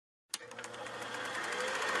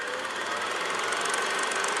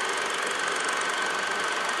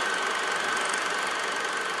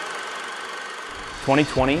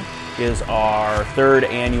2020 is our third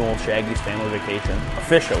annual Shaggy's Family Vacation,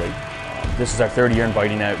 officially. This is our third year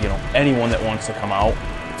inviting out, anyone that wants to come out.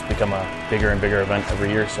 It's become a bigger and bigger event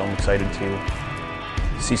every year, so I'm excited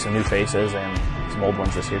to see some new faces and some old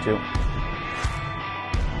ones this year too.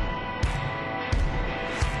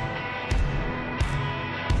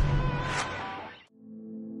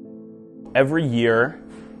 Every year,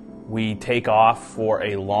 we take off for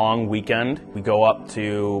a long weekend. We go up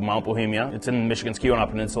to Mount Bohemia. It's in Michigan's Keweenaw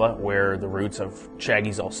Peninsula, where the roots of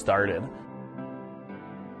Shaggy's all started.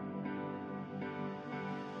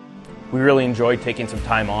 We really enjoy taking some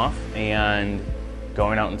time off and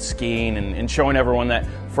going out and skiing and showing everyone that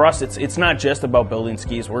for us it's not just about building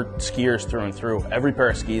skis. We're skiers through and through. Every pair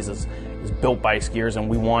of skis is built by skiers, and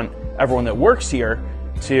we want everyone that works here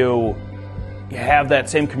to have that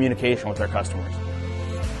same communication with our customers.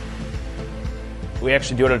 We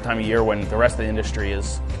actually do it at a time of year when the rest of the industry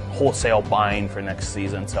is wholesale buying for next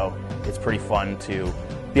season, so it's pretty fun to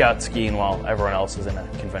be out skiing while everyone else is in a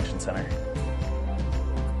convention center.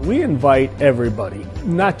 We invite everybody,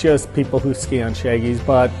 not just people who ski on Shaggy's,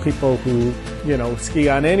 but people who, ski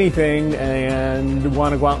on anything and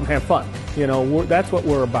want to go out and have fun. That's what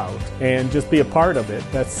we're about, and just be a part of it.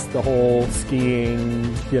 That's the whole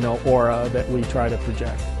skiing, aura that we try to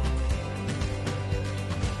project.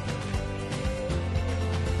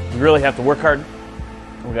 We really have to work hard,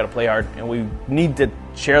 we got to play hard, and we need to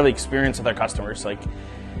share the experience with our customers.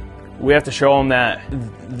 We have to show them that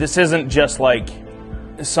this isn't just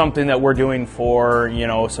something that we're doing for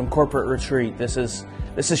some corporate retreat. This is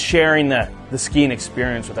sharing the skiing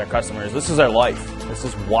experience with our customers. This is our life. This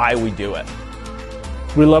is why we do it.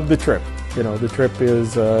 We love the trip. The trip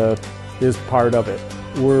is part of it.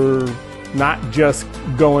 We're not just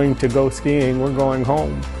going to go skiing. We're going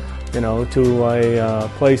home, to a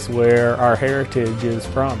place where our heritage is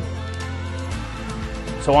from.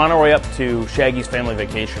 So on our way up to Shaggy's Family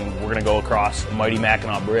Vacation, we're going to go across the mighty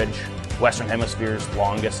Mackinac Bridge, Western Hemisphere's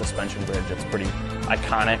longest suspension bridge. It's pretty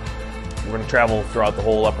iconic. We're going to travel throughout the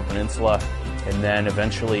whole Upper Peninsula and then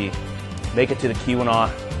eventually make it to the Keweenaw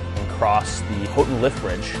and cross the Houghton Lift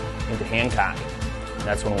Bridge into Hancock. And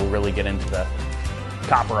that's when we'll really get into the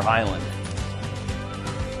Copper Highland.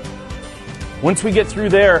 Once we get through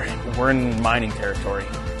there, we're in mining territory,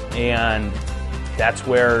 and that's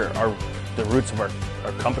where the roots of our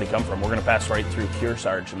company come from. We're going to pass right through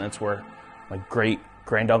Kearsarge, and that's where my great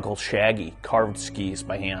granduncle Shaggy carved skis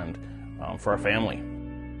by hand for our family.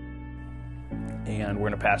 And we're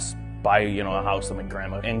going to pass by, a house that my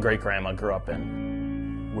grandma and great-grandma grew up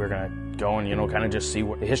in. We're going to go and, kind of just see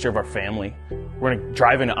the history of our family. We're going to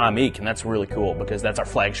drive into Ahhhhh, and that's really cool because that's our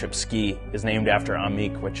flagship ski, is named after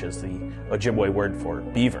Ahhhhh, which is the Ojibwe word for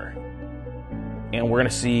beaver. And we're going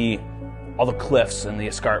to see all the cliffs and the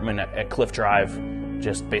escarpment at Cliff Drive,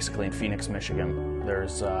 just basically in Phoenix, Michigan.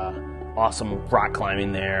 There's awesome rock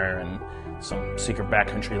climbing there and some secret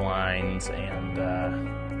backcountry lines,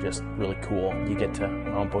 and just really cool. You get to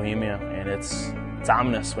Mount Bohemia, and it's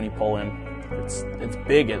ominous when you pull in. It's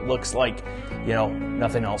big. It looks like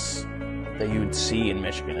nothing else that you would see in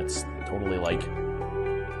Michigan. It's totally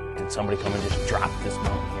did somebody come and just drop this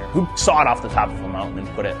mountain here? Who saw it off the top of a mountain and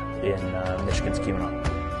put it in Michigan's Keweenaw?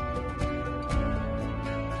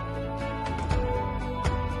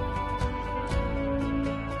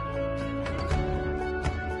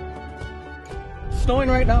 Snowing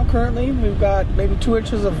right now currently. We've got maybe 2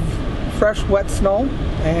 inches of fresh, wet snow,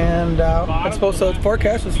 and it's supposed to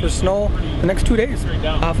forecast is for snow the next 2 days,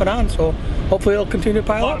 off and on, so hopefully it'll continue to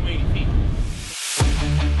pile up.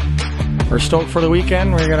 We're stoked for the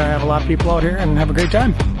weekend. We're gonna have a lot of people out here and have a great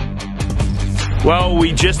time. Well,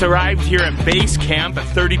 we just arrived here at base camp at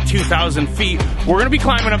 32,000 feet. We're gonna be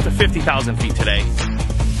climbing up to 50,000 feet today.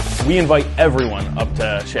 We invite everyone up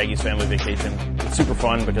to Shaggy's Family Vacation. It's super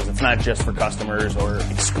fun because it's not just for customers or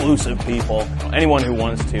exclusive people. Anyone who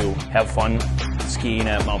wants to have fun skiing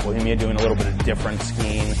at Mount Bohemia, doing a little bit of different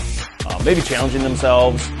skiing, maybe challenging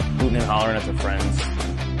themselves, hooting and hollering at their friends.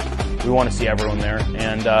 We want to see everyone there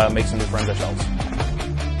and make some new friends ourselves.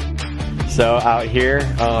 So out here,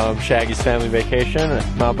 Shaggy's Family Vacation at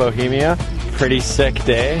Mount Bohemia. Pretty sick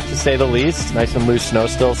day, to say the least. Nice and loose snow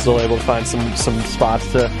still able to find some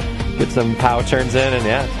spots to get some pow turns in, and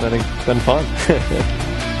yeah, it's been fun.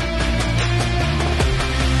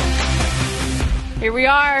 Here we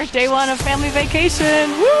are, day 1 of family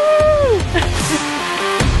vacation. Woo!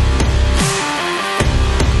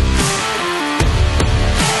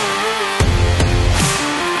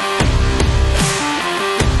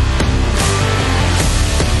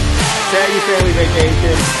 Shaggy Family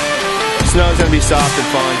Vacation. Snow's gonna be soft and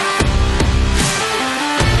fun.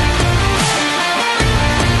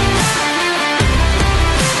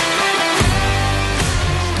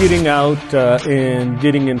 getting out and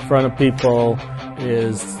getting in front of people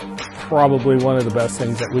is probably one of the best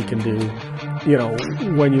things that we can do. You know,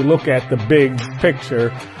 when you look at the big picture,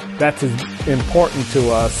 that's as important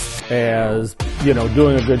to us as, you know,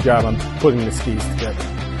 doing a good job on putting the skis together.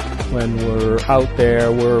 When we're out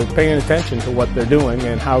there, we're paying attention to what they're doing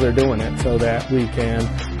and how they're doing it so that we can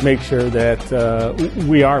make sure that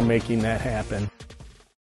we are making that happen.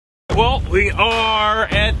 Well, we are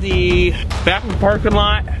at the back of the parking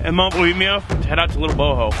lot at Mount Bohemia to head out to Little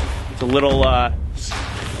Boho. It's a little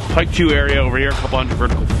hike to area over here, a couple hundred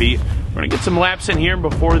vertical feet. We're gonna get some laps in here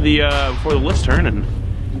before the list turn, and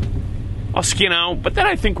I'll skin out. But then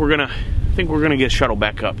I think we're gonna get shuttled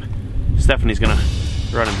back up. Stephanie's gonna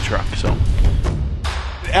run in the truck. So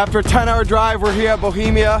after a 10-hour drive, we're here at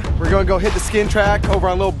Bohemia. We're gonna go hit the skin track over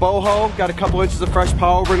on Little Boho. Got a couple inches of fresh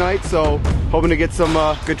power overnight, so hoping to get some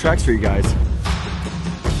good tracks for you guys.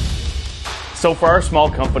 So for our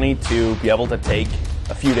small company to be able to take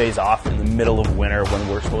a few days off in the middle of winter when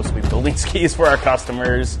we're supposed to be building skis for our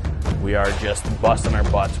customers, we are just busting our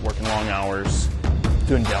butts, working long hours,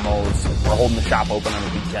 doing demos. We're holding the shop open on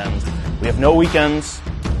the weekends. We have no weekends.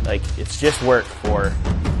 Like, it's just work for,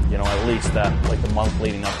 you know, at least like the month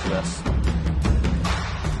leading up to this.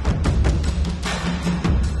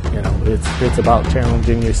 You know, it's about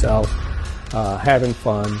challenging yourself, having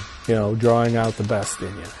fun, you know, drawing out the best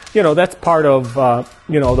in you. You know, that's part of,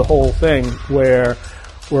 you know, the whole thing where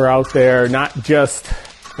we're out there not just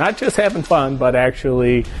having fun, but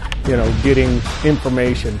actually, you know, getting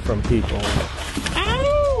information from people.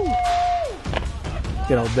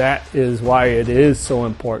 You know, that is why it is so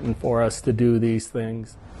important for us to do these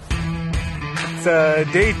things. It's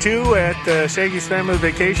day 2 at Shaggy's family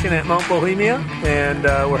vacation at Mount Bohemia, and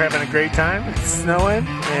we're having a great time. It's snowing,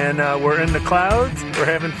 and we're in the clouds. We're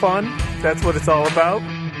having fun. That's what it's all about.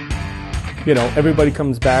 You know, everybody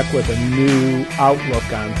comes back with a new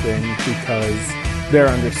outlook on things because they're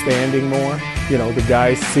understanding more. You know, the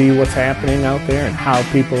guys see what's happening out there and how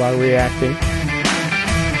people are reacting.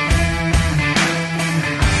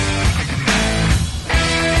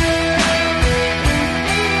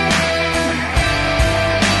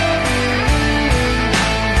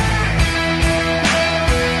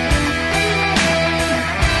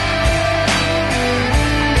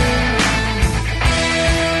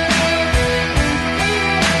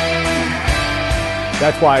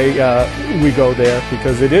 That's why we go there,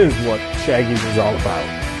 because it is what Shaggy's is all about.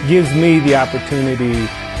 Gives me the opportunity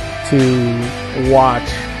to watch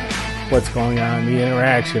what's going on, the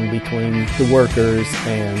interaction between the workers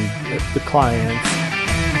and the clients.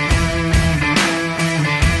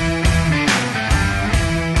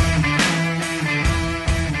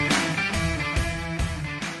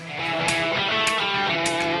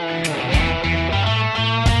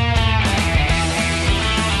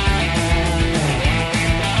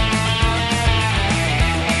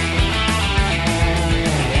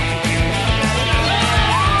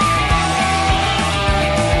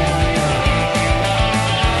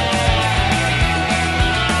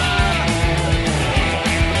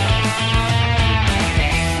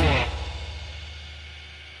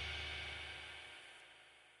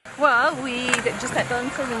 Well, we just got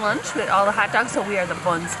done serving lunch with all the hot dogs, so we are the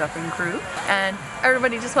bun stuffing crew. And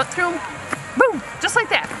everybody just went through them, boom, just like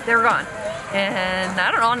that, they were gone. And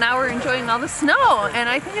I don't know, now we're enjoying all the snow. And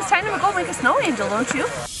I think it's time to go make a snow angel, don't you?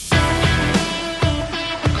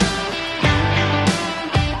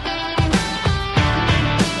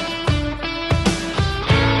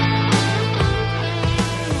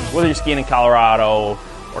 Whether you're skiing in Colorado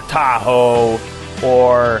or Tahoe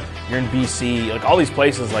or you're in BC, like all these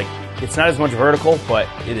places, like it's not as much vertical, but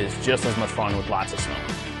it is just as much fun with lots of snow.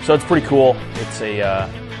 So it's pretty cool. It's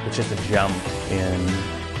just a gem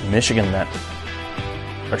in Michigan that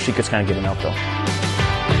our Chica's kind of giving out though.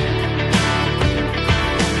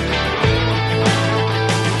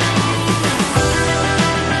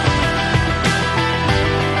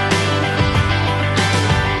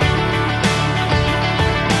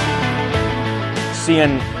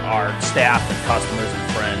 Seeing our staff and customers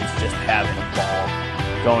and friends just having a ball,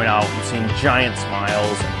 going out and seeing giant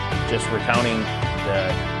smiles and just recounting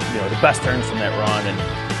the best turns from that run,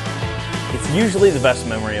 and it's usually the best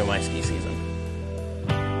memory of my ski season.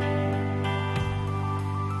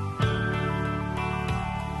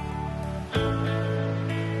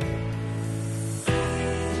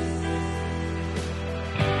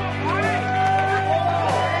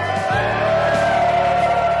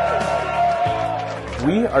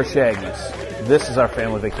 We are Shaggy's. This is our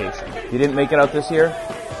family vacation. If you didn't make it out this year,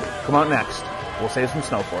 come out next. We'll save some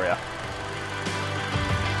snow for you.